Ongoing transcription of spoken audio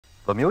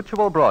The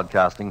Mutual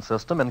Broadcasting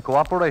System, in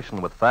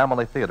cooperation with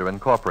Family Theater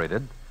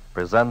Incorporated,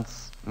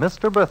 presents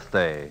Mr.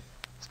 Birthday,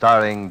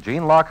 starring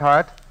Gene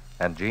Lockhart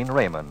and Gene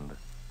Raymond.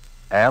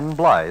 Ann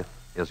Blythe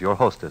is your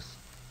hostess.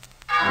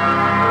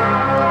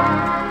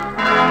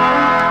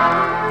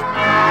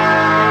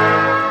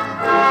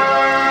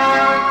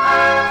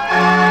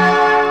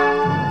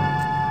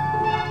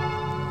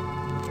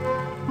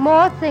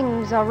 More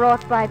things are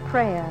wrought by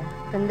prayer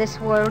than this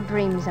world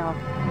dreams of.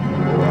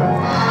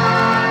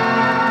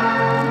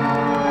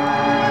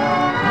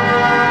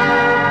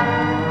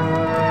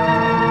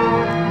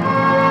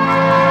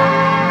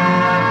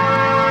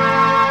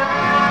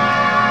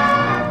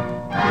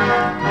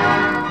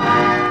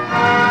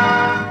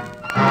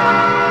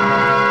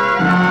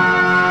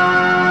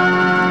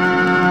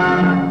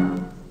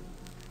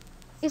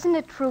 Isn't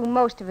it true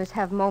most of us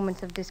have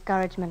moments of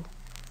discouragement?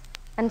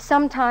 And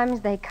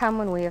sometimes they come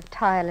when we have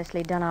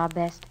tirelessly done our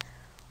best,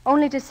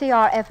 only to see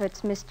our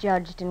efforts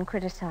misjudged and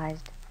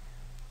criticized.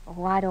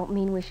 Oh, I don't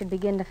mean we should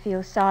begin to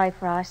feel sorry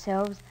for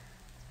ourselves.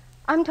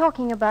 I'm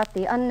talking about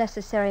the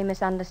unnecessary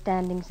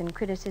misunderstandings and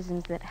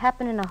criticisms that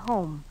happen in a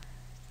home.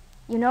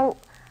 You know,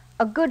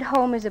 a good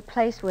home is a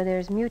place where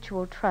there's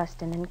mutual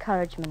trust and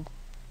encouragement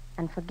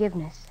and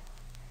forgiveness.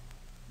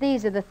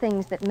 These are the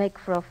things that make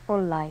for a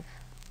full life,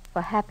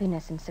 for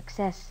happiness and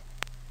success.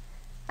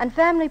 And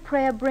family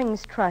prayer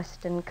brings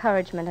trust,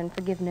 encouragement, and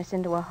forgiveness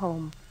into a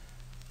home.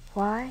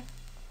 Why?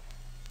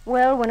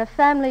 Well, when a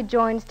family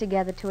joins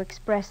together to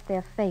express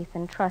their faith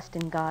and trust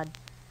in God,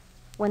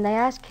 when they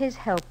ask His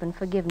help and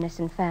forgiveness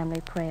in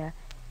family prayer,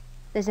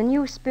 there's a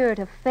new spirit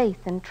of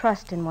faith and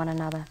trust in one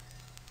another,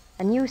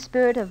 a new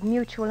spirit of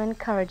mutual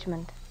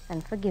encouragement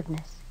and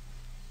forgiveness.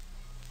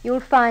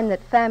 You'll find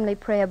that family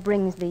prayer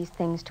brings these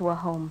things to a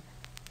home.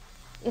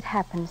 It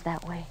happens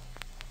that way.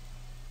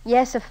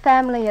 Yes, a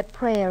family at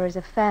prayer is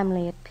a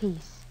family at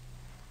peace.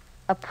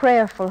 A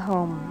prayerful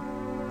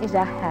home is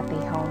a happy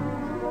home.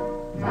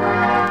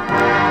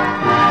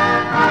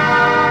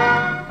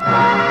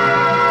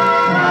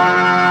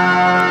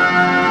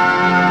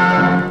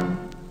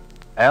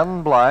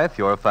 Ann Blythe,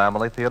 your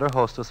Family Theater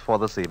hostess for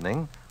this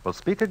evening, will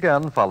speak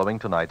again following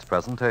tonight's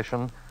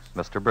presentation,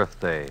 Mr.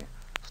 Birthday,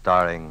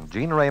 starring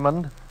Gene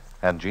Raymond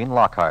and Gene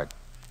Lockhart.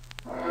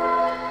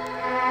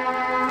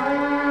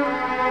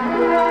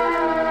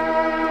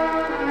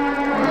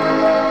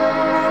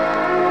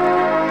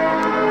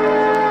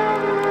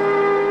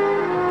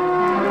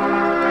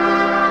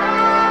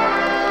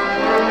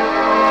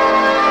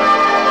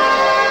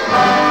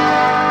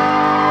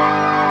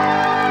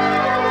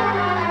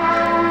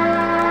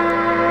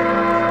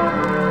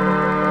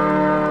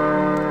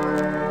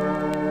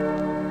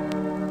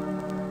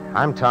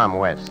 I'm Tom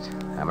West.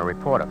 I'm a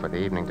reporter for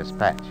the Evening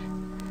Dispatch.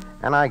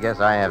 And I guess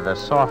I have the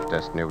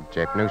softest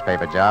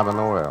newspaper job in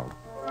the world.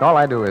 All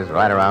I do is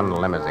ride around in a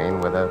limousine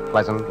with a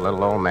pleasant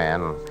little old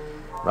man and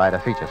write a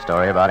feature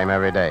story about him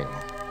every day.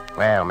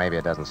 Well, maybe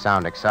it doesn't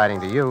sound exciting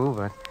to you,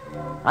 but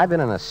I've been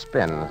in a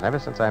spin ever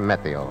since I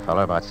met the old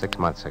fellow about 6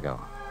 months ago.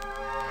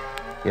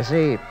 You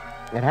see,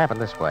 it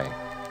happened this way.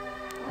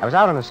 I was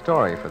out on a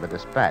story for the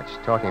Dispatch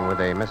talking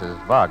with a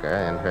Mrs.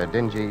 Varga in her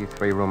dingy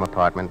 3-room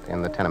apartment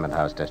in the tenement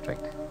house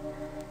district.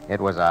 It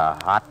was a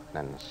hot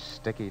and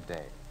sticky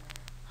day.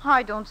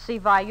 I don't see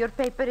why your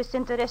paper is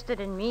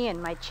interested in me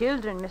and my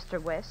children, Mr.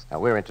 West. Now,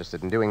 we're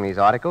interested in doing these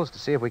articles to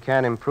see if we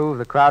can improve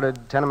the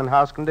crowded tenement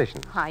house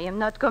conditions. I am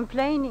not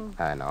complaining.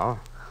 I know.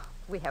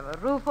 We have a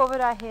roof over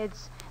our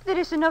heads. There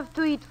is enough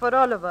to eat for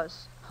all of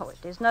us. Oh,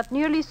 it is not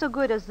nearly so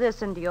good as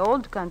this in the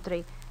old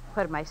country,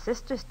 where my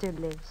sister still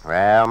lives.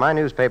 Well, my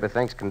newspaper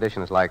thinks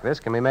conditions like this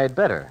can be made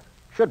better.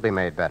 Should be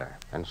made better.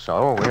 And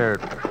so we're...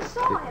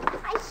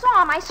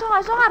 I saw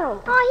his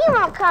auto. Oh, he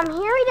won't come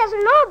here. He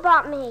doesn't know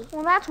about me.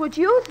 Well, that's what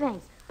you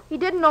think. He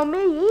didn't know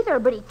me either,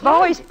 but he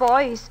did.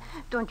 Boys,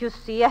 don't you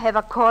see I have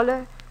a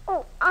caller?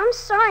 Oh, I'm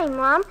sorry,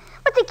 Mom,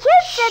 but the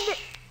kid said that...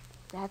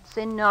 That's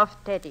enough,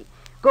 Teddy.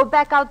 Go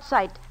back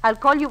outside. I'll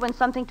call you when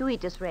something to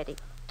eat is ready.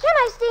 Can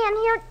I stay in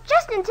here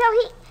just until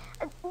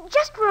he...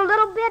 just for a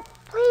little bit,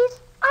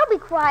 please? I'll be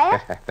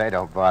quiet. They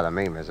don't bother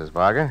me, Mrs.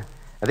 Varga.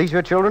 Are these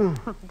your children?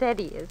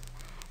 Daddy is.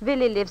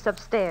 Willie lives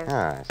upstairs.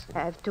 Ah, I see. I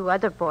have 2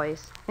 other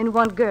boys and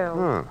 1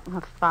 girl.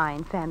 A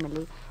fine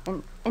family.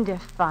 And they're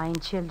fine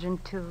children,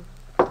 too.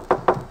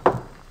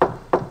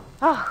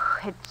 Oh,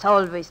 it's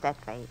always that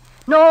way.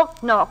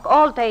 Knock,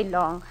 all day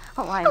long.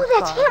 Oh,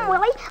 that's him,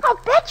 Willie. I'll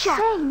betcha.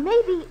 Say,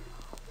 maybe...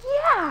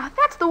 Yeah,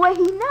 that's the way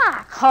he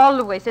knocks.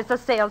 Always. It's a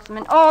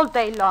salesman all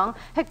day long.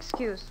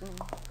 Excuse me.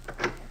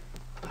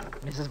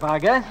 Mrs.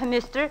 Varga?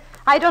 Mister,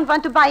 I don't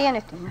want to buy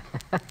anything.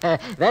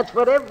 That's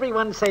what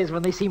everyone says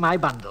when they see my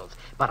bundles.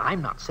 But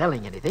I'm not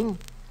selling anything.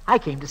 I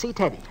came to see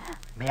Teddy.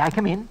 May I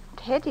come in?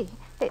 Teddy?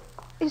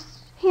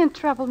 Is he in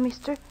trouble,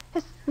 mister?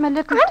 Is my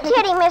little I'm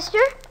Teddy, mister.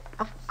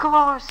 Of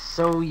course,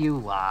 so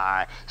you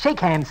are. Shake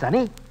hands,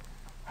 Sonny.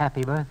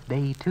 Happy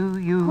birthday to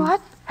you.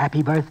 What?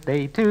 Happy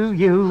birthday to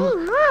you. Hey,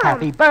 Mom.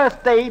 Happy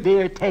birthday,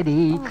 dear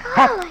Teddy. Oh,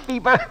 Happy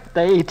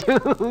birthday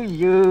to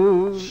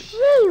you.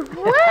 Gee,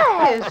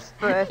 West! His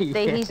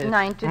birthday. He's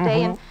 9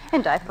 today,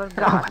 and I Oh,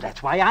 forgot.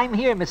 that's why I'm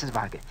here, Mrs.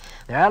 Varga.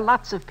 There are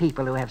lots of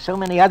people who have so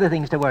many other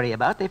things to worry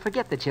about, they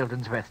forget the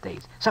children's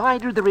birthdays. So I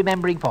do the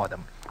remembering for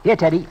them. Here,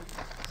 Teddy,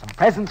 some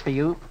presents for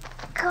you.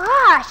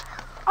 Gosh,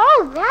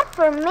 all that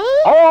for me?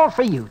 All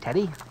for you,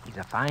 Teddy. He's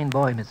a fine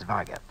boy, Mrs.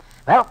 Varga.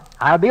 Well,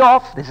 I'll be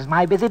off. This is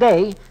my busy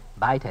day.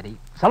 Bye, Teddy.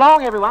 So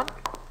long, everyone.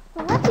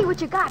 Well, let's see what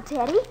you got,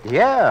 Teddy.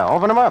 Yeah,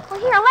 open them up. Well,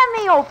 here, let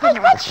me open Hey,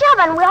 them. quit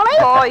shoving, Willie.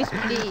 Boys,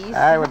 please.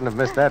 I wouldn't have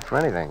missed that for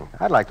anything.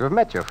 I'd like to have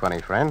met your funny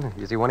friend.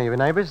 Is he one of your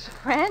neighbors?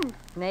 Friend,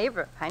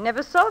 neighbor. I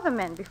never saw the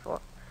man before.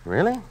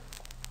 Really?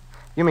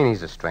 You mean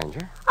he's a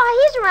stranger?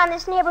 Oh, he's around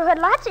this neighborhood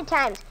lots of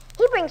times.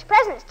 He brings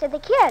presents to the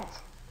kids.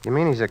 You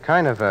mean he's a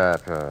kind of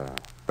a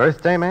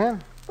birthday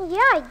man? Yeah,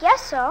 I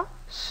guess so.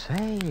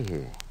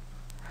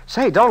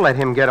 Say, don't let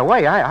him get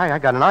away. I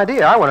got an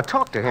idea. I want to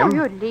talk to Oh, him.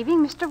 you're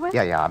leaving, Mr. West?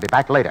 Yeah, I'll be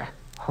back later.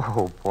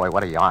 Oh, boy,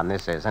 what a yarn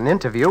this is. An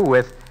interview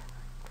with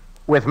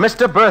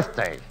Mr.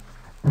 Birthday.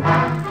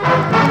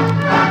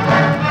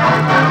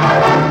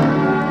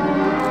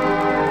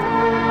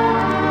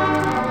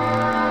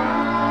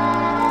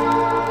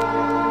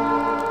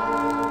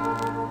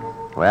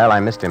 Well, I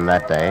missed him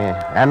that day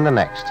and the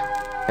next.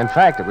 In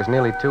fact, it was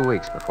nearly 2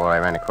 weeks before I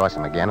ran across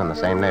him again in the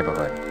same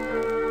neighborhood.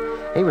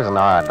 He was an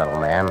odd little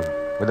man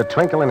with a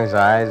twinkle in his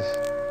eyes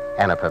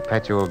and a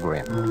perpetual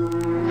grin.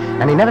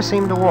 And he never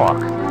seemed to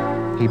walk.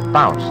 He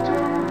bounced.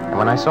 And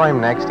when I saw him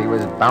next, he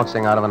was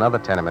bouncing out of another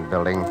tenement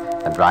building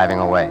and driving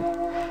away.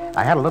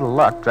 I had a little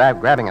luck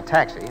grabbing a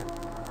taxi.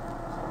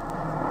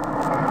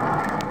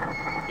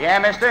 Yeah,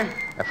 mister?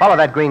 Follow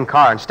that green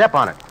car and step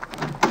on it.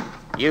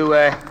 You,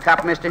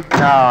 cop, mister?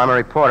 No, I'm a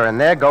reporter, and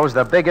there goes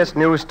the biggest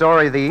news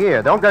story of the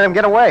year. Don't let him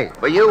get away.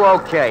 Well, you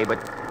okay, but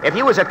if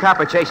you was a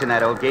copper chasing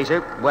that old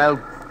geezer,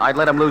 well, I'd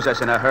let him lose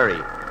us in a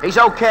hurry. He's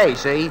okay,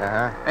 see?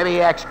 Uh-huh. Maybe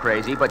he acts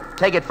crazy, but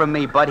take it from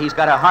me, bud, he's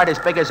got a heart as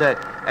big as a...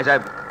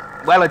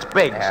 Well, it's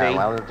big, Yeah, see?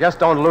 well, just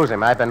don't lose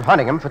him. I've been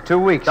hunting him for 2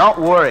 weeks. Don't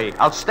worry.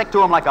 I'll stick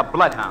to him like a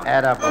bloodhound.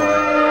 Add up,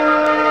 boy.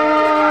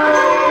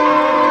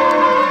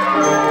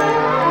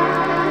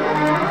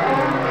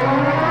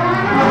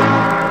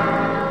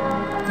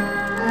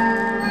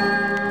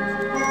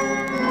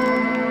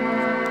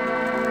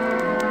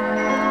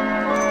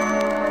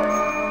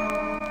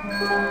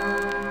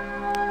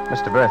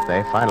 Mr.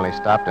 Birthday finally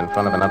stopped in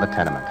front of another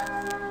tenement.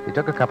 He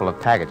took a couple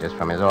of packages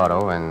from his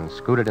auto and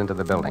scooted into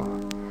the building.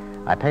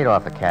 I paid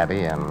off the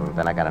cabbie, and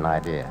then I got an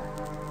idea.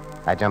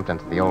 I jumped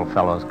into the old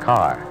fellow's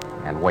car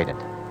and waited.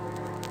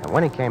 And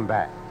when he came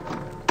back...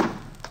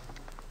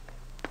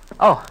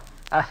 Oh,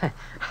 I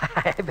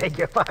beg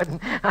your pardon.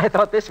 I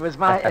thought this was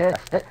my...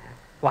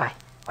 Why,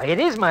 it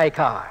is my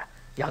car.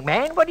 Young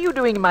man, what are you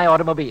doing in my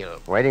automobile?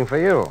 Waiting for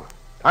you.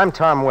 I'm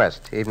Tom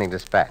West, Evening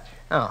Dispatch.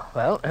 Oh,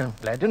 well,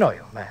 glad to know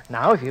you.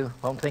 Now, if you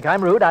won't think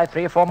I'm rude, I have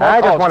 3 or 4 more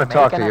I calls just want to make,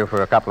 talk and to you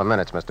for a couple of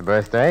minutes, Mr.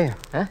 Birthday.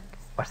 Huh?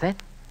 What's that?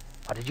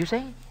 What did you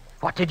say?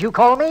 What did you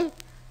call me?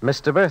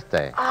 Mr.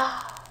 Birthday.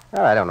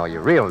 Well, I don't know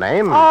your real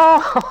name.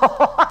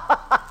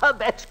 Oh,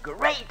 that's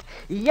great.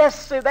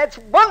 Yes, sir, that's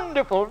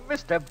wonderful,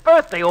 Mr.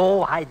 Birthday.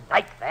 Oh, I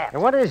like that.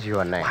 What is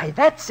your name? Why,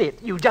 that's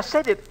it. You just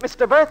said it,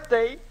 Mr.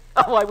 Birthday.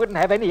 Oh, I wouldn't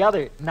have any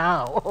other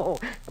now. Oh,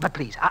 but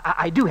please,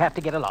 I do have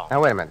to get along.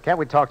 Now, wait a minute. Can't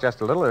we talk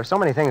just a little? There's so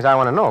many things I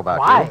want to know about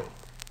Why? you.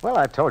 Well,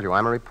 I told you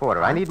I'm a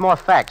reporter. I need more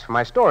facts for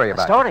my story A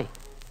about story?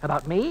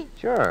 About me? you.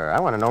 Sure. I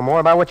want to know more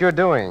about what you're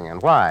doing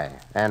and why,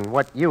 and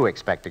what you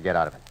expect to get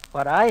out of it.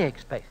 What I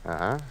expect.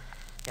 Uh-huh.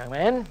 Young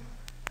man,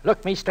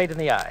 look me straight in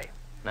the eye.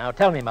 Now,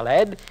 tell me, my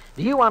lad,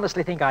 do you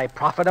honestly think I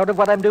profit out of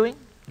what I'm doing?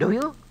 Do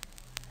you?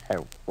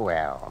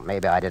 Well,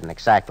 maybe I didn't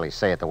exactly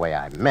say it the way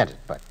I meant it,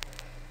 but...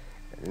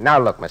 Now,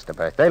 look, Mr.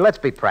 Birthday, let's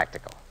be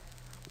practical.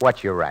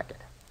 What's your racket?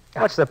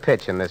 What's the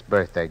pitch in this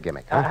birthday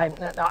gimmick, huh?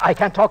 I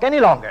can't talk any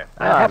longer.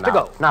 I have to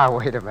go. Now,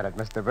 wait a minute,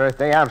 Mr.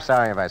 Birthday. I'm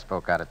sorry if I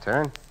spoke out of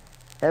turn.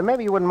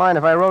 Maybe you wouldn't mind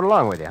if I rode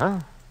along with you, huh?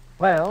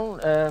 Well,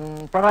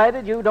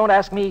 provided you don't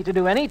ask me to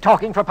do any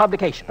talking for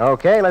publication.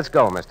 Okay, let's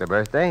go, Mr.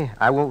 Birthday.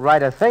 I won't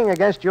write a thing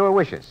against your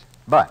wishes,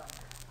 but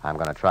I'm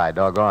going to try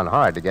doggone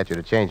hard to get you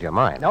to change your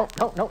mind.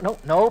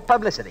 No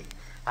publicity.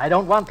 I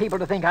don't want people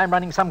to think I'm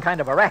running some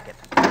kind of a racket.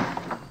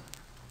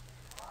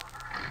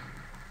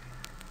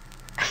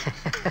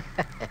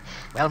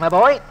 Well, my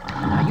boy,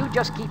 now you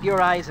just keep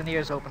your eyes and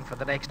ears open for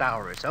the next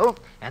hour or so,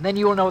 and then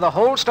you'll know the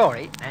whole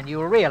story, and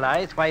you'll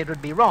realize why it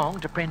would be wrong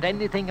to print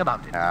anything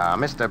about it.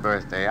 Mr.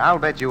 Birthday, I'll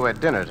bet you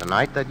at dinner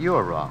tonight that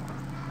you're wrong.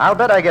 I'll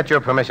bet I get your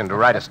permission to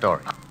write a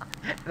story.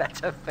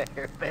 That's a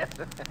fair bet.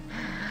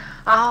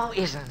 Oh,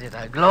 isn't it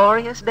a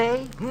glorious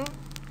day?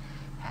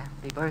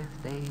 Happy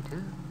birthday to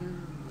you.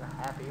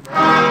 Happy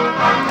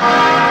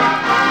birthday.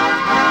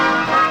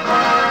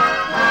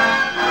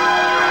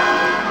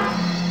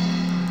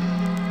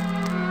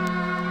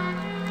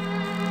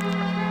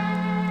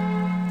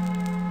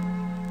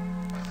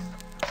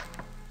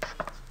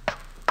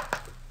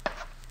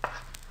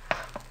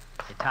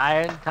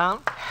 Tired,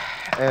 Tom?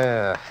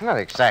 Not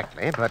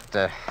exactly,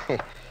 but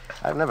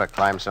I've never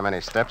climbed so many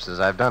steps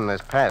as I've done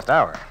this past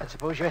hour. I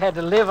suppose you had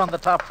to live on the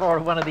top floor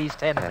of one of these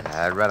tenements.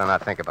 I'd rather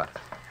not think about it.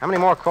 How many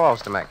more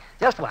calls to make?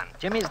 Just one.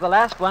 Jimmy's the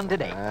last one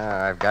today.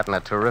 I've gotten a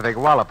terrific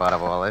wallop out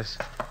of all this.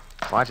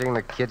 Watching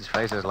the kids'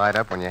 faces light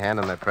up when you hand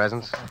them their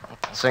presents.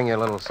 Sing your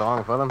little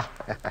song for them.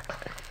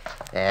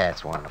 Yeah,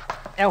 it's wonderful.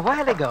 A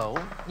while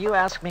ago, you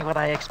asked me what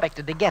I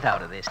expected to get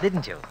out of this,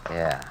 didn't you?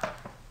 Yeah.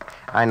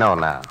 I know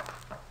now.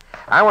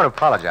 I want to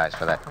apologize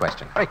for that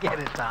question. Forget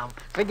it, Tom.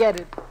 Forget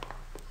it.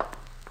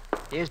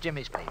 Here's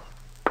Jimmy's place.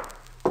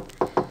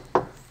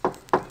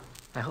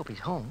 I hope he's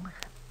home.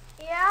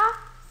 Yeah?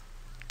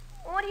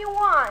 What do you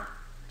want?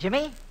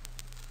 Jimmy,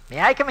 may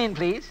I come in,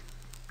 please?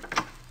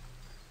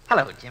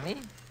 Hello, Jimmy.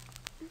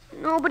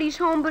 Nobody's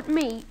home but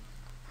me.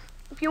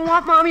 If you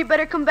want Mom, you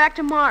better come back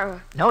tomorrow.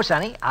 No,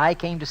 Sonny, I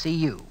came to see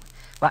you.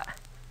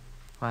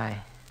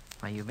 Why,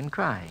 you've been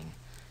crying.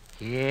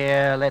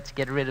 Here, let's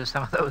get rid of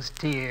some of those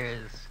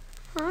tears.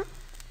 Huh?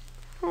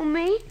 Who,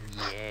 me?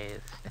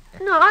 Yes.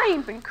 No, I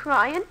ain't been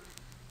crying.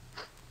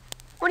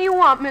 What do you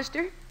want,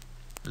 mister?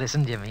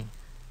 Listen, Jimmy.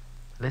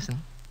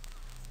 Listen.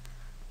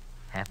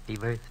 Happy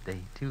birthday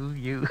to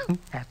you.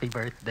 Happy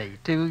birthday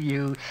to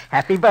you.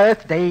 Happy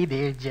birthday,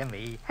 dear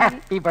Jimmy.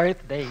 Happy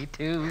birthday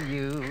to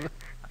you.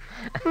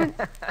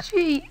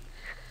 Gee,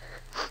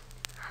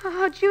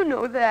 how'd you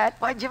know that?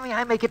 Why, Jimmy,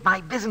 I make it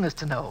my business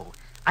to know.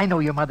 I know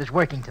your mother's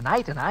working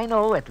tonight, and I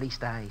know, at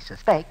least I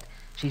suspect,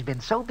 she's been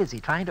so busy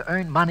trying to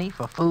earn money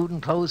for food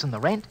and clothes and the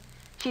rent,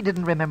 she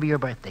didn't remember your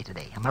birthday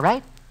today. Am I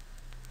right?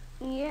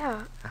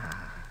 Yeah.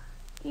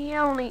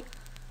 Yeah, only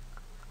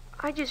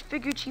I just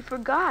figured she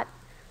forgot.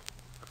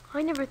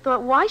 I never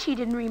thought why she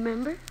didn't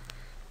remember.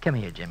 Come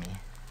here, Jimmy.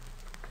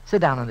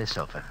 Sit down on this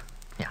sofa.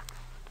 Yeah,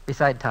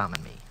 beside Tom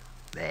and me.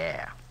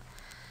 There.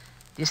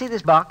 Do you see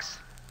this box?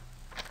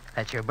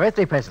 That's your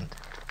birthday present.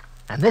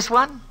 And this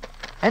one,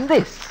 and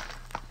this.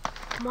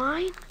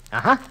 Mine?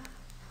 Uh-huh.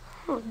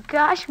 Oh,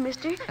 gosh,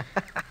 mister.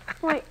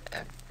 Why,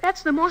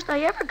 that's the most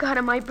I ever got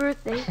on my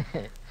birthday.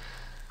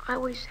 I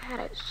always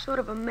had to sort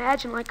of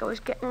imagine like I was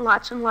getting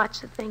lots and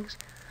lots of things.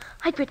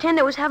 I'd pretend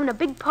I was having a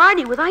big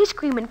party with ice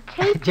cream and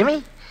cake.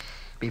 Jimmy,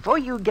 before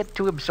you get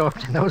too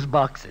absorbed in those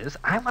boxes,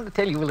 I want to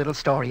tell you a little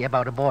story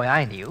about a boy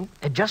I knew,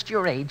 at just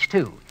your age,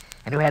 too,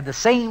 and who had the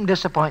same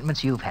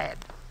disappointments you've had.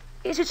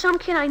 Is it some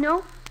kid I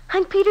know?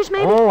 Hank Peters,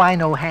 maybe? Oh, I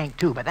know Hank,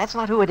 too, but that's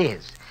not who it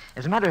is.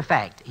 As a matter of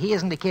fact, he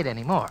isn't a kid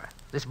anymore,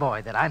 this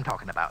boy that I'm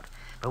talking about.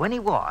 But when he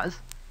was,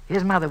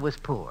 his mother was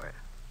poor.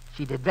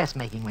 She did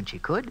dressmaking when she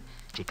could.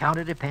 She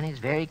counted her pennies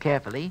very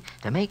carefully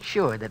to make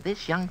sure that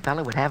this young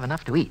fellow would have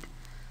enough to eat.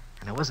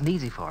 And it wasn't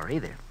easy for her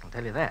either, I'll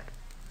tell you that.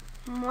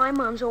 My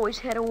mom's always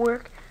had to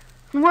work,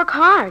 and work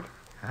hard.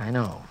 I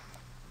know.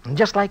 And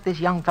just like this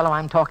young fellow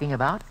I'm talking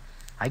about,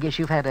 I guess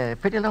you've had a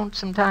pretty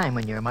lonesome time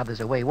when your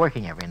mother's away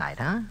working every night,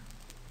 huh?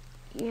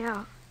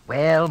 Yeah.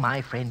 Well,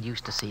 my friend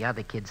used to see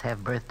other kids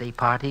have birthday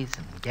parties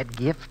and get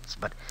gifts,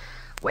 but,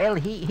 well,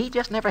 he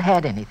just never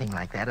had anything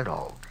like that at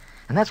all.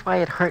 And that's why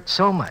it hurt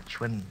so much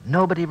when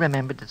nobody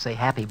remembered to say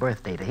happy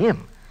birthday to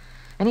him.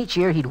 And each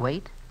year he'd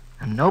wait,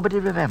 and nobody'd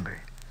remember.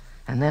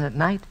 And then at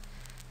night,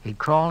 he'd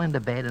crawl into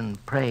bed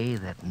and pray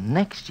that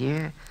next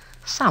year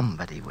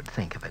somebody would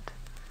think of it.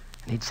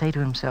 And he'd say to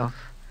himself,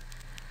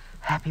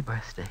 happy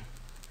birthday,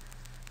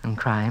 and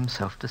cry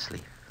himself to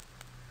sleep.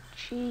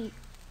 Gee,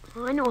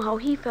 I know how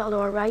he felt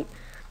all right.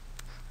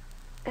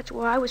 That's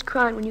why I was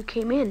crying when you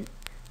came in.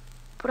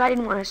 But I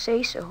didn't want to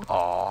say so.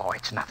 Oh,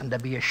 it's nothing to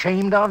be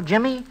ashamed of,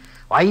 Jimmy.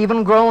 Why,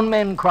 even grown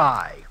men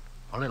cry.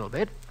 A little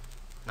bit.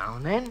 Now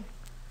and then.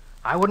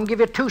 I wouldn't give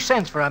you 2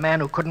 cents for a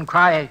man who couldn't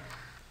cry if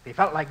he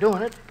felt like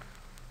doing it.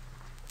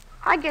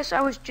 I guess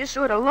I was just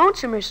sort of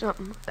lonesome or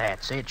something.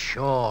 That's it,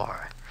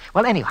 sure.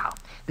 Well, anyhow,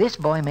 this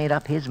boy made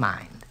up his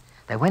mind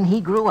that when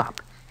he grew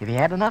up, if he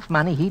had enough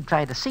money, he'd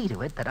try to see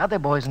to it that other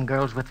boys and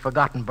girls with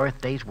forgotten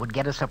birthdays would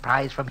get a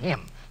surprise from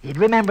him. He'd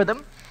remember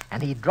them,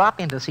 and he'd drop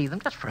in to see them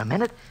just for a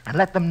minute and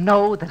let them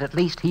know that at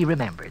least he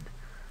remembered.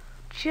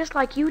 Just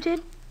like you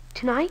did?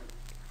 Tonight?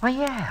 Why,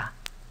 yeah,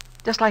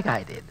 just like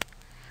I did.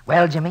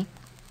 Well, Jimmy,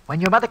 when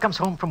your mother comes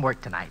home from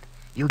work tonight,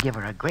 you give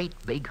her a great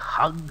big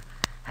hug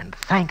and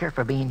thank her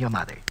for being your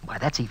mother. Why,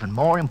 that's even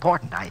more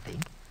important, I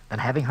think, than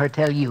having her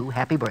tell you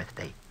happy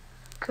birthday.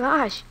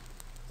 Gosh,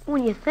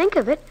 when you think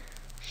of it,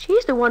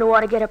 she's the one who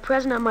ought to get a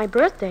present on my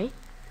birthday.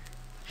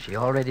 She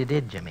already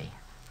did, Jimmy.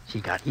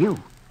 She got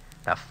you.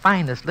 The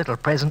finest little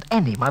present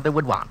any mother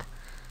would want.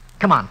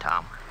 Come on,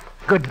 Tom.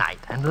 Good night,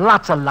 and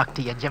lots of luck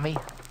to you, Jimmy.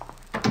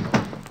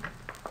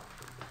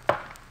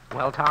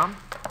 Well, Tom?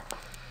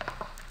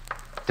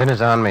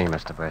 Dinner's on me,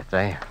 Mr.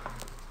 Birthday.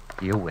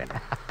 You win.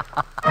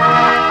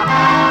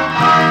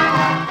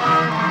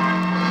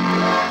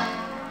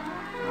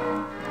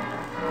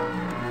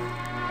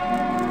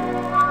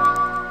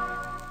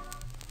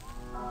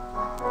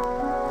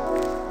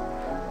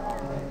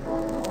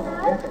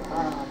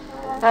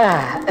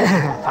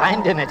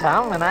 Fine dinner,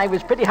 Tom, and I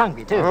was pretty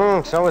hungry,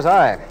 too. So was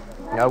I.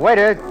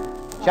 Waiter,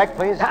 check,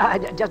 please.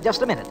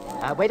 Just a minute.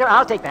 Waiter,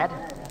 I'll take that.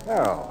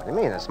 Oh, what do you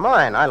mean? It's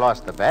mine. I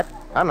lost the bet.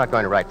 I'm not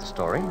going to write the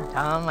story.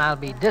 Tom, I'll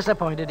be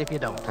disappointed if you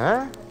don't.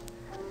 Huh?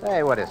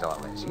 Hey, what is all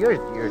this?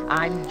 You're...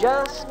 I'm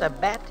just a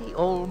batty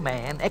old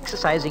man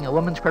exercising a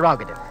woman's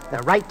prerogative, the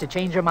right to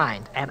change her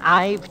mind, and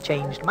I've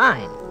changed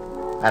mine.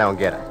 I don't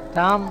get it.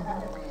 Tom,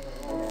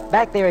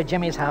 back there at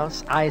Jimmy's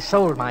house, I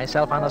sold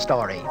myself on a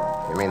story.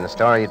 You mean the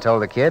story you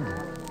told the kid?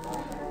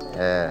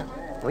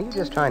 Were you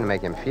just trying to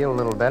make him feel a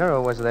little better,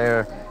 or was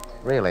there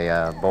really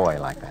a boy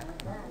like that?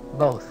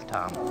 Both,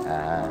 Tom.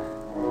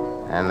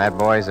 And that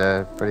boy's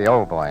a pretty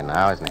old boy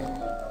now, isn't he?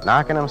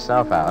 Knocking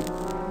himself out,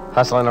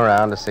 hustling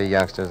around to see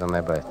youngsters on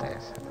their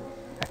birthdays.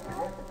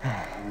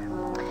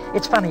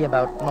 It's funny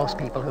about most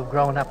people who've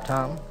grown up,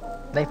 Tom.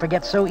 They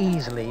forget so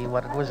easily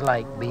what it was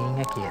like being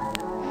a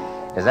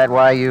kid. Is that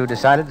why you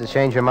decided to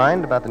change your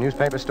mind about the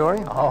newspaper story?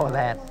 Oh,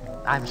 that.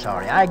 I'm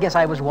sorry. I guess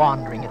I was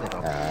wandering a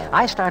little.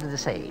 I started to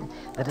say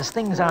that as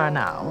things are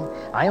now,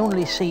 I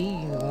only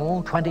see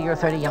 20 or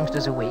 30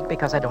 youngsters a week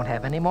because I don't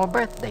have any more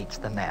birth dates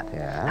than that.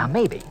 Yeah? Now,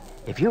 maybe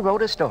if you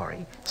wrote a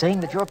story saying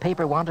that your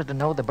paper wanted to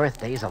know the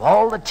birthdays of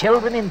all the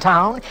children in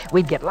town,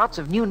 we'd get lots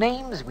of new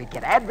names, we'd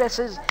get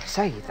addresses.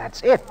 Say,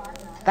 that's it.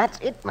 That's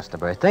it, Mr.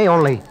 Birthday,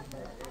 only...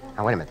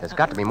 Now, wait a minute. There's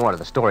got to be more to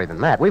the story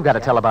than that. We've got to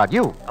tell about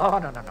you. Oh,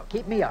 no.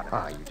 Keep me out of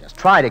it. Oh, you just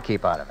try to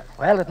keep out of it.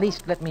 Well, at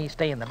least let me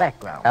stay in the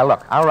background. Now,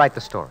 look, I'll write the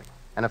story.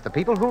 And if the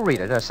people who read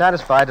it are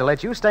satisfied to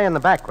let you stay in the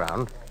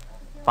background,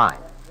 fine.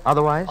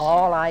 Otherwise...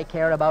 All I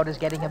care about is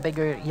getting a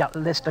bigger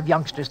list of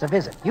youngsters to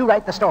visit. You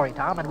write the story,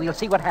 Tom, and we'll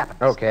see what happens.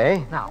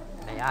 Okay. Now,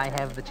 may I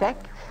have the check?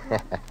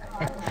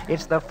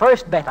 It's the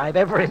first bet I've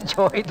ever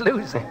enjoyed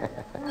losing.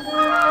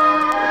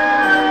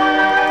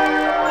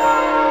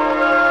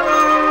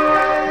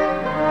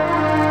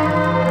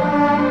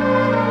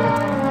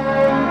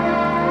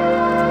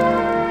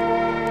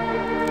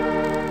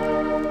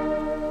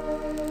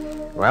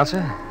 Well,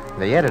 sir,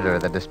 the editor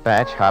of the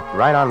Dispatch hopped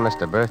right on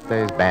Mr.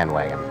 Birthday's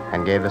bandwagon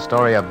and gave the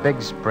story a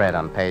big spread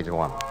on page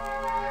 1.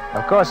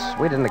 Of course,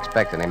 we didn't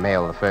expect any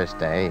mail the first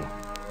day,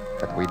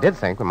 but we did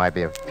think there might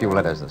be a few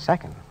letters the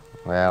second.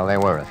 Well, there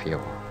were a few,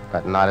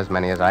 but not as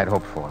many as I'd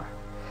hoped for.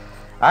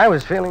 I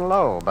was feeling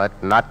low, but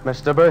not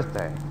Mr.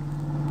 Birthday.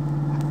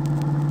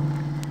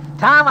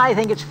 Tom, I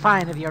think it's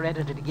fine of your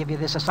editor to give you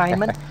this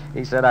assignment.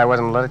 He said I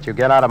wasn't let you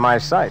get out of my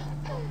sight.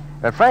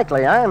 But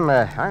frankly,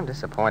 I'm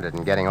disappointed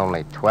in getting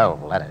only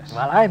 12 letters.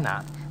 Well, I'm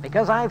not,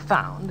 because I've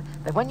found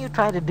that when you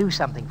try to do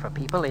something for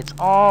people, it's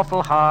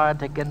awful hard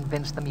to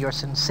convince them you're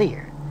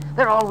sincere.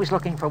 They're always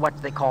looking for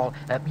what they call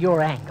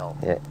your angle.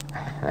 Yeah.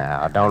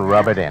 Now, don't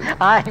rub it in.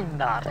 I'm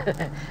not.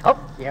 Oh,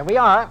 here we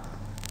are.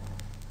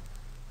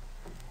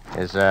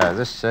 Is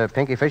this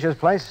Pinky Fisher's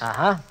place?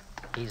 Uh-huh.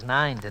 He's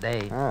 9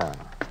 today. Oh.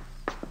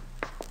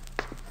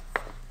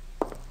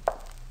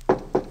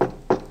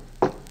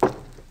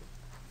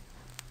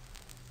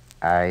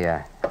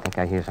 I think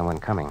I hear someone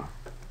coming.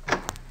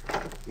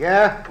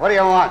 Yeah? What do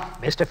you want?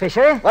 Mr.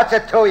 Fisher? What's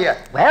it to you?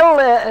 Well,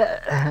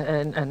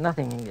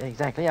 nothing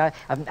exactly.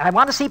 I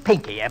want to see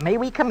Pinky. May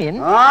we come in?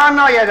 Oh,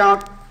 no, you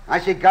don't. I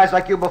see guys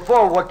like you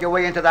before work your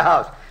way into the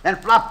house, then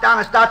flop down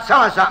and start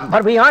selling something.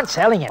 But we aren't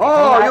selling anything.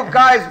 Oh, you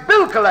guys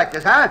bill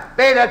collectors, huh?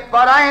 Beat it,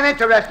 but I ain't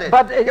interested.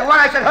 But, when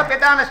I said help you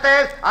down the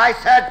stairs, I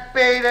said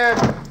beat it.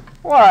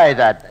 Why,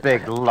 that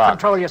big lug?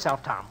 Control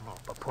yourself, Tom. Oh,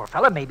 but poor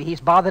fella, maybe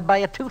he's bothered by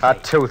a toothache. A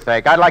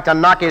toothache. I'd like to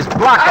knock his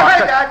block I off.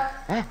 heard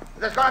that. If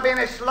there's going to be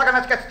any slugging,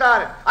 let's get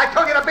started. I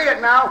told you to beat it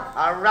now.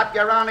 I'll wrap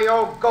you around the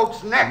old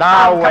goat's neck.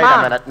 Now, Tom, wait come a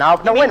on. minute. Now,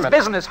 He no, wait a means minute.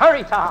 business.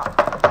 Hurry, Tom.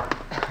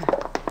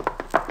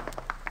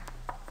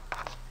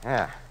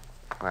 Yeah.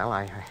 Well,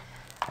 I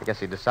guess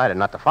he decided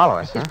not to follow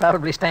us, huh? He's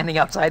probably standing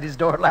outside his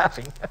door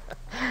laughing.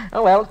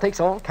 Oh, well, it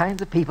takes all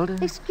kinds of people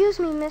to... Excuse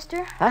me,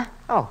 mister. Huh?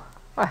 Oh.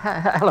 Well,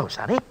 hello,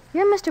 Sonny.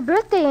 You're Mr.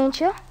 Birthday, ain't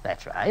you?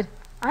 That's right.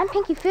 I'm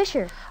Pinky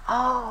Fisher.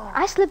 Oh.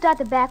 I slipped out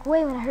the back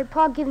way when I heard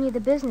Pa giving you the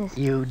business.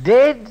 You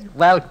did?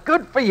 Well,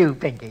 good for you,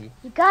 Pinky.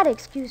 You gotta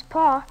excuse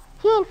Pa.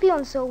 He ain't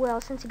feeling so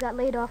well since he got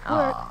laid off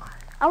work. Oh.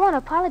 I want to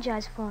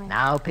apologize for him.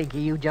 Now, Pinky,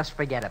 you just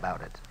forget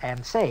about it.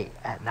 And say,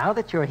 now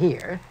that you're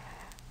here,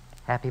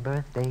 happy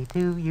birthday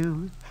to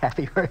you.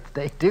 Happy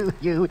birthday to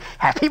you.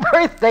 Happy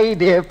birthday,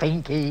 dear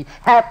Pinky.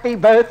 Happy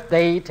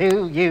birthday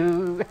to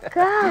you.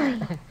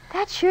 Golly,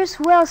 that's sure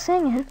swell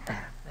singing.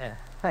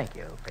 Thank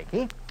you,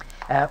 Pinky.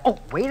 Oh,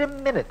 wait a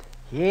minute.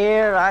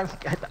 Here,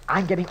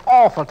 I'm getting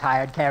awful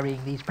tired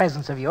carrying these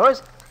presents of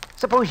yours.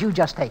 Suppose you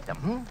just take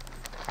them,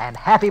 And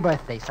happy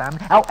birthday, son.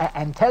 Oh,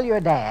 and tell your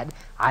dad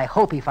I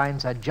hope he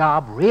finds a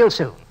job real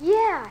soon.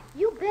 Yeah,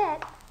 you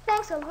bet.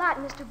 Thanks a lot,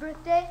 Mr.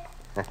 Birthday.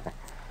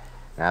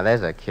 Now,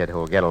 there's a kid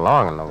who'll get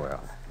along in the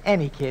world.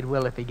 Any kid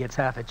will if he gets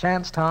half a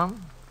chance,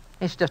 Tom.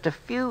 It's just a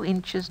few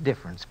inches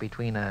difference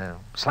between a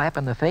slap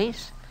in the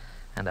face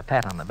and a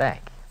pat on the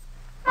back.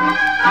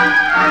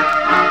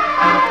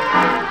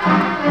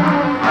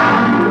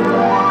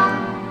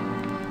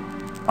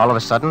 All of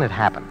a sudden, it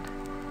happened.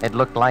 It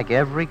looked like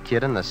every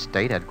kid in the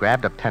state had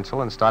grabbed a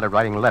pencil and started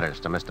writing letters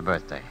to Mr.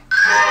 Birthday.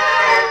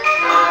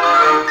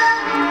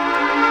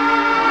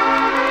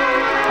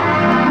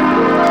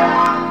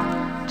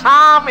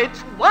 Tom, Tom,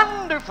 it's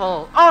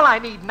wonderful. All I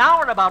need now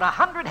are about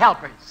 100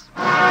 helpers.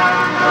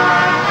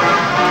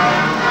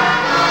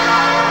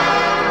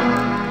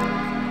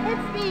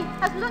 It's me.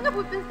 As long as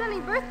we've been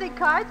selling birthday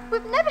cards,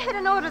 we've never had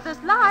an order this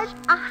large.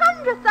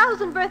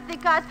 100,000 birthday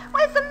cards.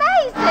 Well, it's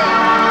amazing.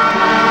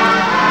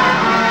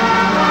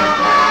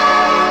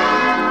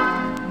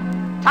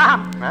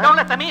 Tom, don't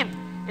let them in.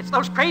 It's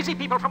those crazy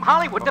people from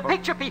Hollywood, the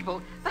picture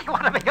people. They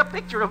want to make a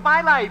picture of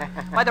my life.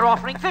 Why, they're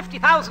offering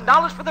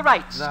 $50,000 for the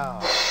rights. No.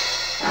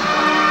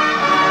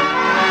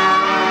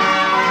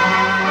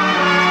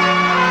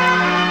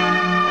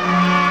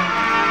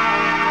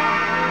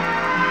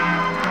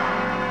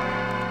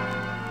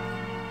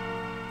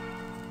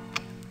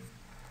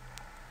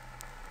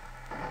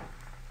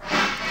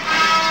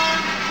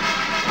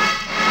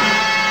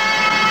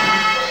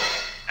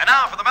 And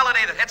now for the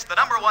melody that hits the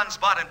 #1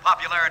 spot in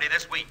popularity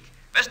this week.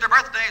 Mr.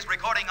 Birthday's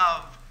recording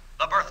of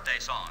The Birthday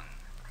Song.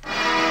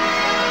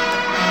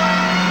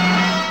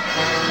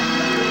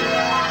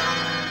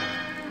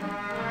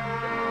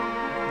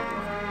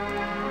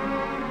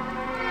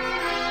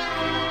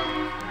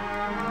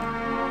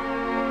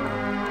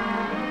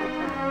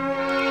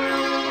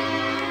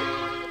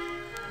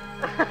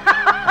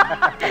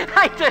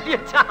 I tell you,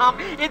 Tom,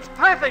 it's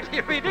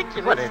perfectly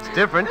ridiculous. But it's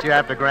different. You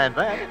have to grant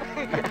that.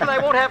 And I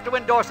won't have to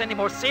endorse any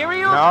more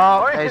cereal?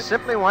 No, they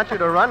simply want you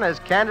to run as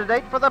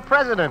candidate for the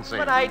presidency.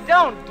 But I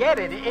don't get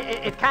it.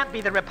 It can't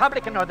be the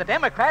Republican or the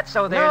Democrat,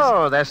 so there's...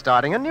 No, they're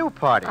starting a new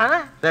party.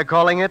 Huh? They're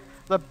calling it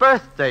the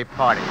Birthday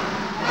Party.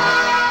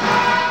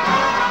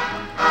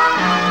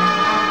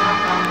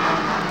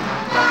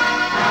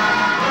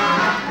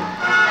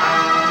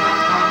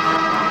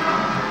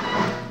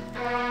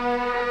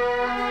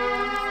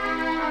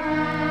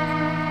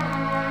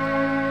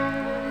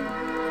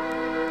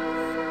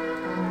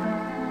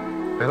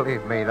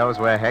 Believe me, those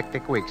were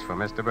hectic weeks for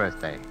Mr.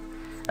 Birthday.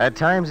 At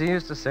times he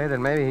used to say that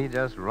maybe he'd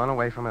just run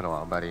away from it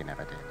all, but he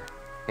never did.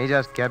 He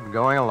just kept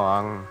going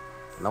along,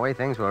 and the way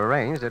things were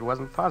arranged, it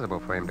wasn't possible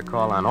for him to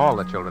call on all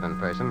the children in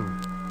person.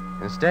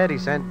 Instead, he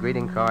sent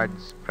greeting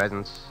cards,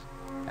 presents,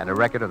 and a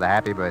record of the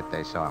Happy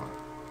Birthday song.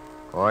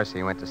 Of course,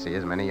 he went to see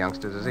as many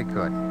youngsters as he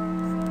could.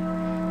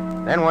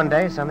 Then one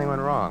day, something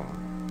went wrong.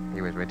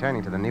 He was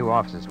returning to the new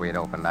offices we had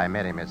opened. I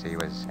met him as he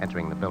was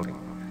entering the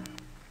building.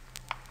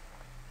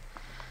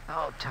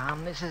 Oh,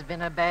 Tom, this has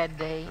been a bad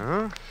day.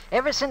 Hmm?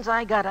 Ever since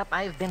I got up,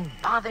 I've been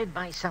bothered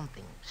by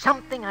something.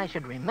 Something I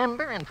should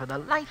remember, and for the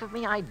life of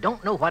me, I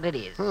don't know what it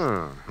is.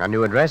 A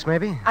new address,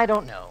 maybe? I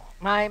don't know.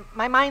 My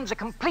mind's a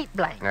complete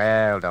blank.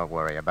 Well, don't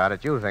worry about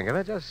it. You'll think of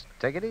it. Just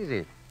take it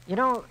easy. You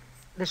know,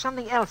 there's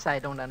something else I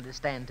don't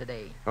understand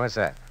today. What's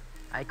that?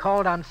 I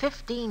called on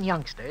 15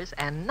 youngsters,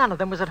 and none of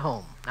them was at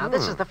home. Now,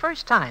 this is the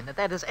first time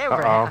that has ever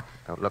Uh-oh. happened.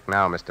 Don't look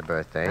now, Mr.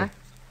 Birthday. Huh?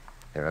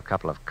 There are a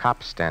couple of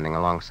cops standing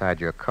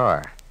alongside your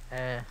car.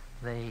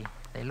 They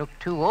look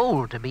too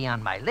old to be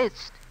on my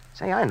list.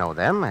 Say, I know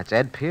them. It's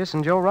Ed Pierce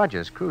and Joe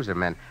Rogers, cruiser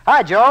men.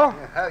 Hi, Joe.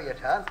 How are you,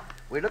 Tom?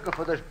 We're looking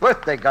for this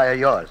birthday guy of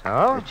yours.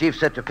 Oh? The chief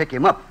said to pick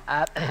him up.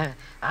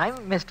 I'm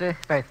Mr.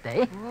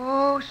 Birthday.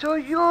 Oh, so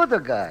you're the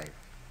guy.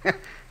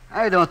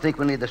 I don't think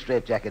we'll need the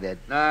straitjacket, Ed.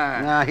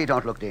 Nah, he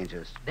don't look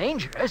dangerous.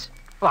 Dangerous?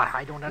 Why,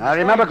 I don't understand. Now,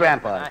 remember,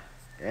 Grandpa,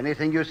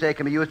 anything you say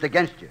can be used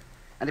against you.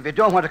 And if you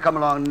don't want to come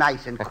along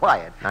nice and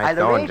quiet, Nice I'll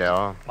going, arrange...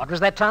 Joe. What was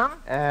that, Tom?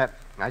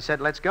 I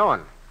said let's go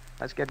on.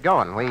 Let's get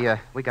going.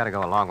 We got to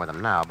go along with them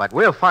now, but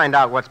we'll find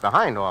out what's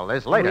behind all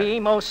this later. We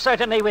most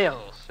certainly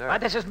will. Sure. Why,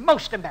 this is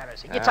most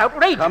embarrassing. It's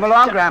outrageous. Come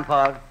along,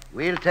 Grandpa.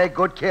 We'll take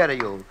good care of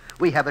you.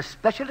 We have a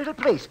special little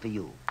place for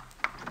you.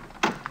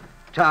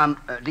 Tom,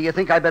 do you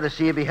think I'd better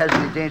see if he has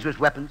any dangerous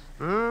weapons?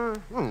 No.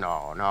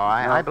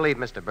 I believe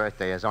Mr.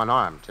 Birthday is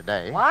unarmed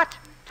today. What?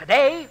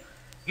 Today?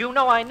 You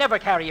know I never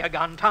carry a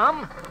gun,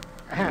 Tom.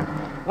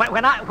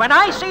 When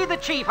I see the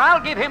chief, I'll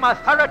give him a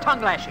thorough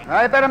tongue lashing.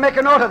 I better make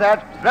a note of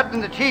that.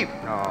 Threatening the chief.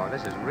 Oh,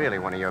 this is really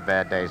one of your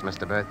bad days,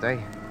 Mr.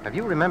 Birthday. Have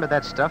you remembered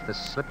that stuff that's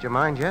slipped your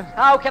mind yet?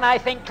 How can I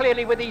think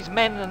clearly with these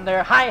men and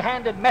their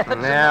high-handed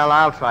methods? Well,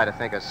 I'll try to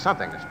think of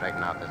something to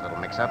straighten out this little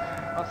mix-up.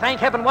 Well, thank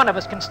heaven one of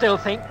us can still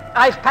think.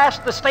 I've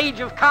passed the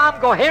stage of calm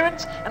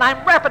coherence, and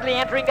I'm rapidly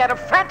entering that of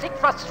frantic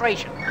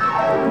frustration.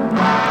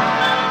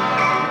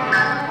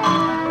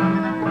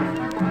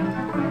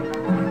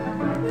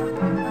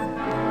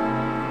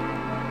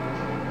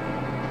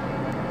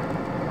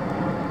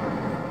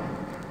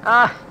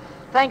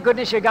 Thank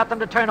goodness you got them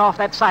to turn off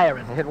that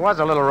siren. It was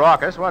a little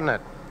raucous, wasn't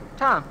it?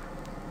 Tom,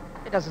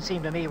 it doesn't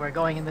seem to me we're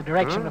going in the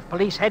direction of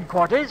police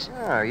headquarters.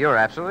 Oh, you're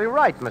absolutely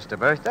right, Mr.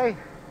 Birthday.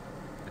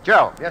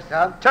 Joe. Yes,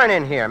 Tom? Turn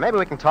in here. Maybe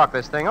we can talk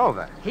this thing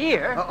over.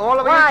 Here? All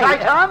the way Why,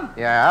 inside, Tom?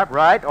 Yeah,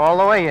 right, all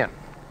the way in.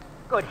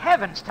 Good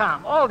heavens,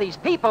 Tom. All these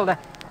people,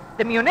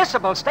 the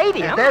municipal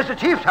stadium. There's the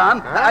chief,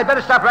 Tom. I'd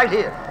better stop right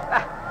here.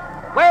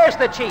 Where's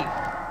the chief?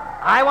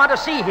 I want to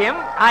see him.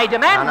 I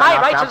demand my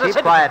rights now, as a keep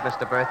citizen. quiet,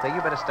 Mr. Birthday.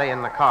 You better stay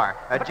in the car.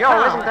 Joe,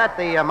 Tom... isn't that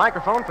the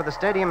microphone for the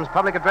stadium's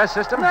public address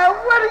system? Now,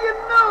 what do you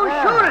know?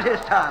 Yeah. Sure it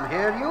is, Tom.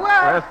 Here you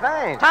are. Well,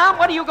 thanks. Tom,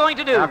 what are you going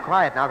to do? Now,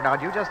 quiet. Now,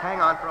 you just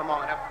hang on for a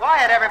moment. Now,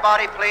 quiet,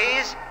 everybody,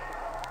 please.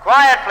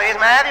 Quiet, please.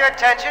 May I have your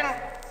attention?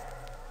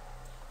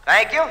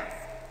 Thank you.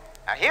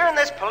 Now, here in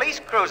this police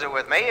cruiser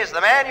with me is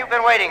the man you've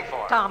been waiting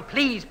for. Tom,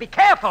 please, be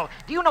careful.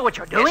 Do you know what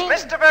you're doing?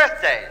 It's Mr.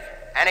 Birthday,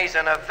 and he's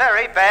in a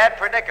very bad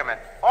predicament.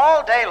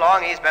 All day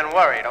long, he's been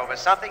worried over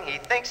something he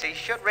thinks he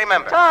should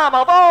remember. Tom,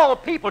 of all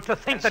people to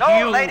think And that so,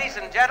 you... ladies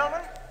and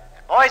gentlemen,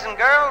 boys and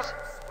girls,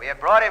 we have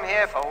brought him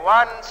here for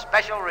one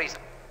special reason.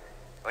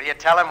 Will you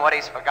tell him what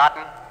he's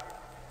forgotten?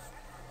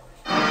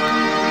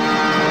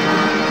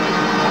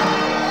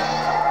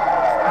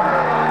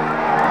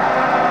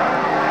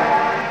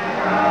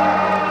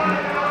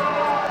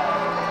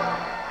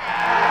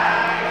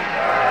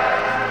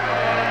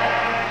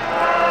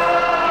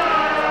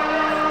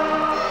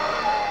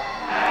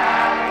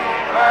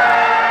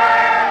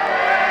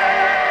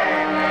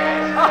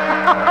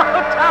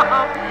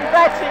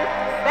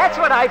 That's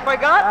what I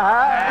forgot.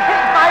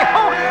 It's my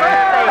own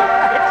birthday.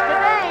 It's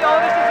today. Oh,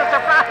 this is a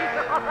surprise.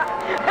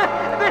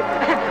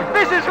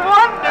 This is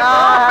wonderful.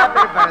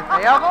 Happy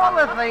birthday. Of all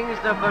the things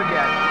to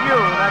forget, you,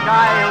 the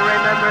guy who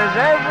remembers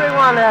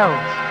everyone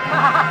else.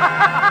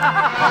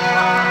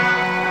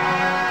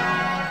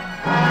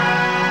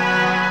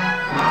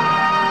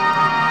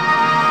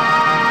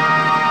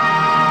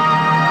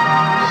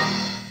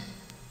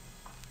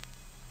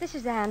 This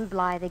is Anne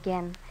Blythe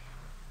again.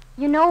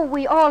 You know,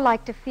 we all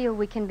like to feel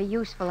we can be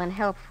useful and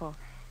helpful.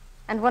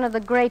 And one of the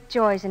great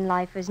joys in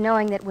life is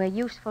knowing that we're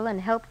useful and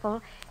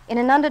helpful in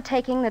an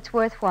undertaking that's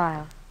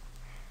worthwhile.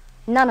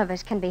 None of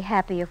us can be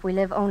happy if we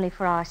live only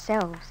for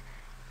ourselves,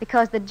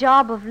 because the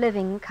job of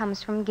living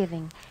comes from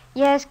giving.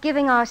 Yes,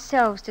 giving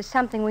ourselves to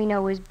something we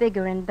know is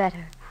bigger and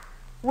better,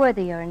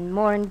 worthier and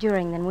more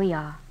enduring than we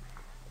are.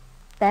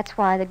 That's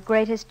why the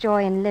greatest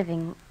joy in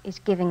living is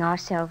giving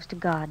ourselves to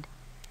God.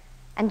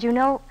 And you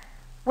know,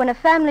 when a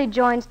family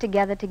joins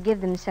together to give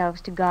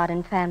themselves to God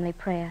in family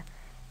prayer,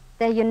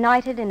 they're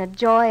united in a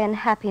joy and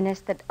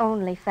happiness that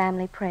only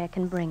family prayer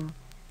can bring.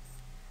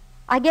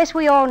 I guess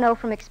we all know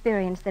from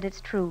experience that it's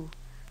true.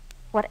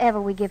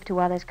 Whatever we give to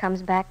others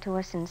comes back to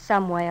us in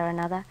some way or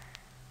another,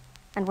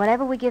 and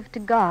whatever we give to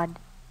God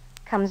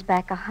comes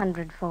back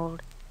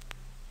 100-fold.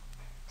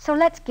 So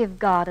let's give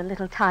God a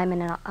little time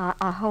in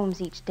our homes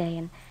each day,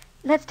 and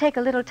let's take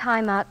a little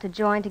time out to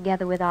join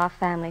together with our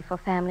family for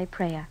family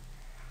prayer.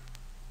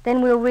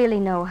 Then we'll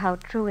really know how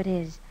true it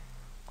is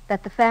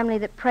that the family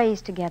that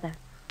prays together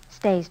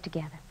stays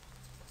together.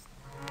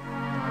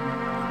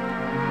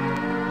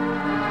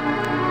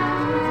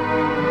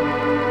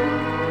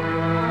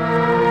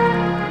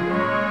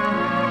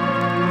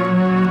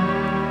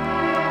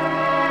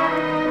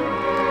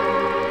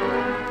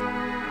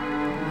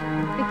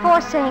 Before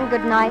saying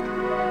good night,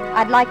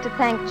 I'd like to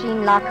thank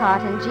Gene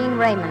Lockhart and Gene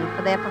Raymond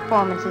for their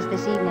performances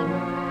this evening.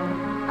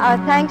 Our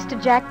thanks to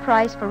Jack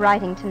Price for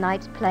writing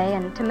tonight's play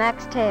and to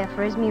Max Teer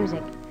for his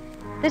music.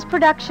 This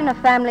production of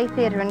Family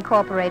Theater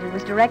Incorporated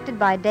was directed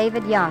by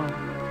David Young.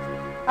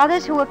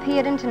 Others who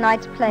appeared in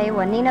tonight's play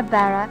were Nina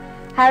Barra,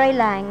 Harry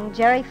Lang,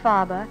 Jerry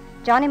Farber,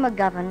 Johnny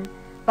McGovern,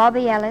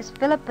 Bobby Ellis,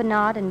 Philip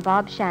Bernard, and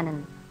Bob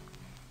Shannon.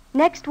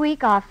 Next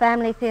week, our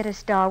Family Theater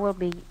star will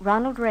be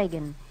Ronald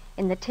Reagan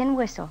in The Tin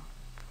Whistle,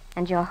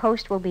 and your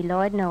host will be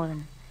Lloyd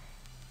Nolan.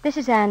 This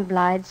is Anne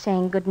Blythe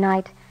saying good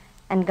night,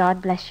 and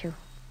God bless you.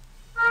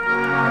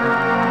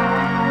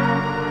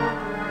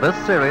 This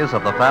series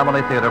of the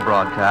Family Theater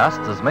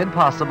broadcasts is made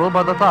possible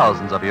by the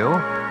thousands of you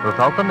who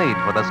felt the need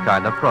for this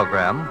kind of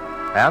program,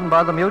 and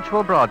by the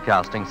Mutual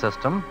Broadcasting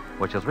System,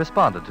 which has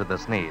responded to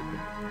this need.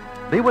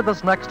 Be with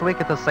us next week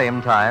at the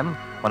same time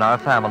when our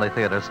Family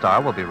Theater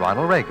star will be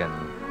Ronald Reagan,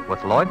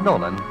 with Lloyd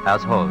Nolan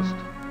as host.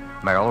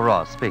 Merrill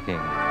Ross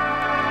speaking.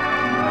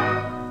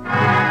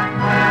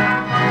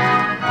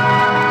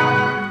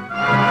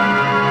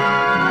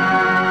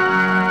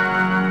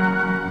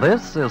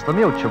 This is the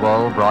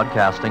Mutual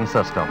Broadcasting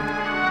System.